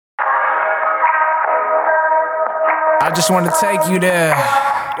I just wanna take you there.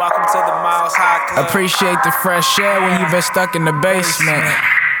 Welcome to the Miles High Club. Appreciate the fresh air when you've been stuck in the basement.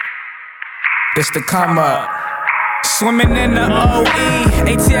 This the come up. Swimming in the OE,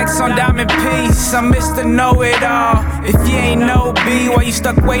 ATX on Diamond Peace. I'm Mr. Know-It-All. If you ain't no B, why you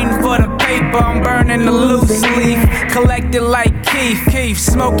stuck waiting for the paper? I'm burning the loose leaf, collected like Keith,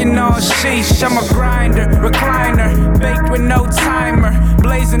 smoking on sheesh. I'm a grinder, recliner, baked with no timer,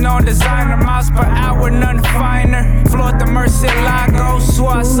 blazing on designer, miles per hour, none finer. Floor the Murcielago,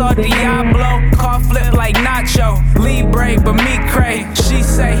 swore I saw Diablo, car flip like Nacho, Libre, but me cray. She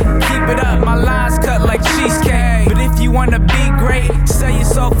say, keep it up, my lines cut like cheesecake. But if you wanna be great, sell your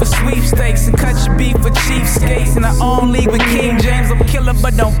soul for sweepstakes and cut your beef for cheapskates. In the own league with King James, I'm a killer,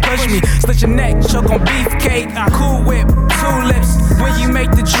 but don't push me. Slit your neck, choke on beefcake. Cool whip, tulips. When you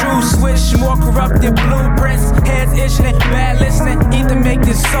make the true switch, more corrupted blueprints. Heads itching, bad listening. Either make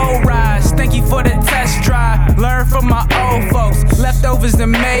this soul rise. Thank you for the test drive. Learn from my old folks. Leftovers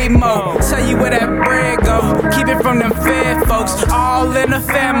and made mo. Tell you where that bread go. Keep it from them fed folks. All in the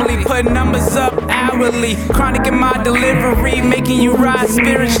family, put numbers up hourly. Chronic in my delivery, making you rise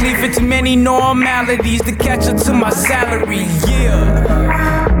spiritually. For too many normalities to catch up to my salary.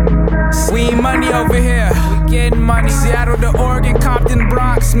 Yeah. We ain't money over here, we getting money. Seattle to Oregon, Compton,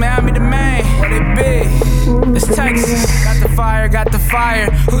 Bronx, Miami to Maine. What it be? It's Texas. Got the fire, got the fire.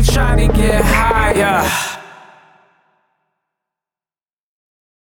 Who trying to get higher?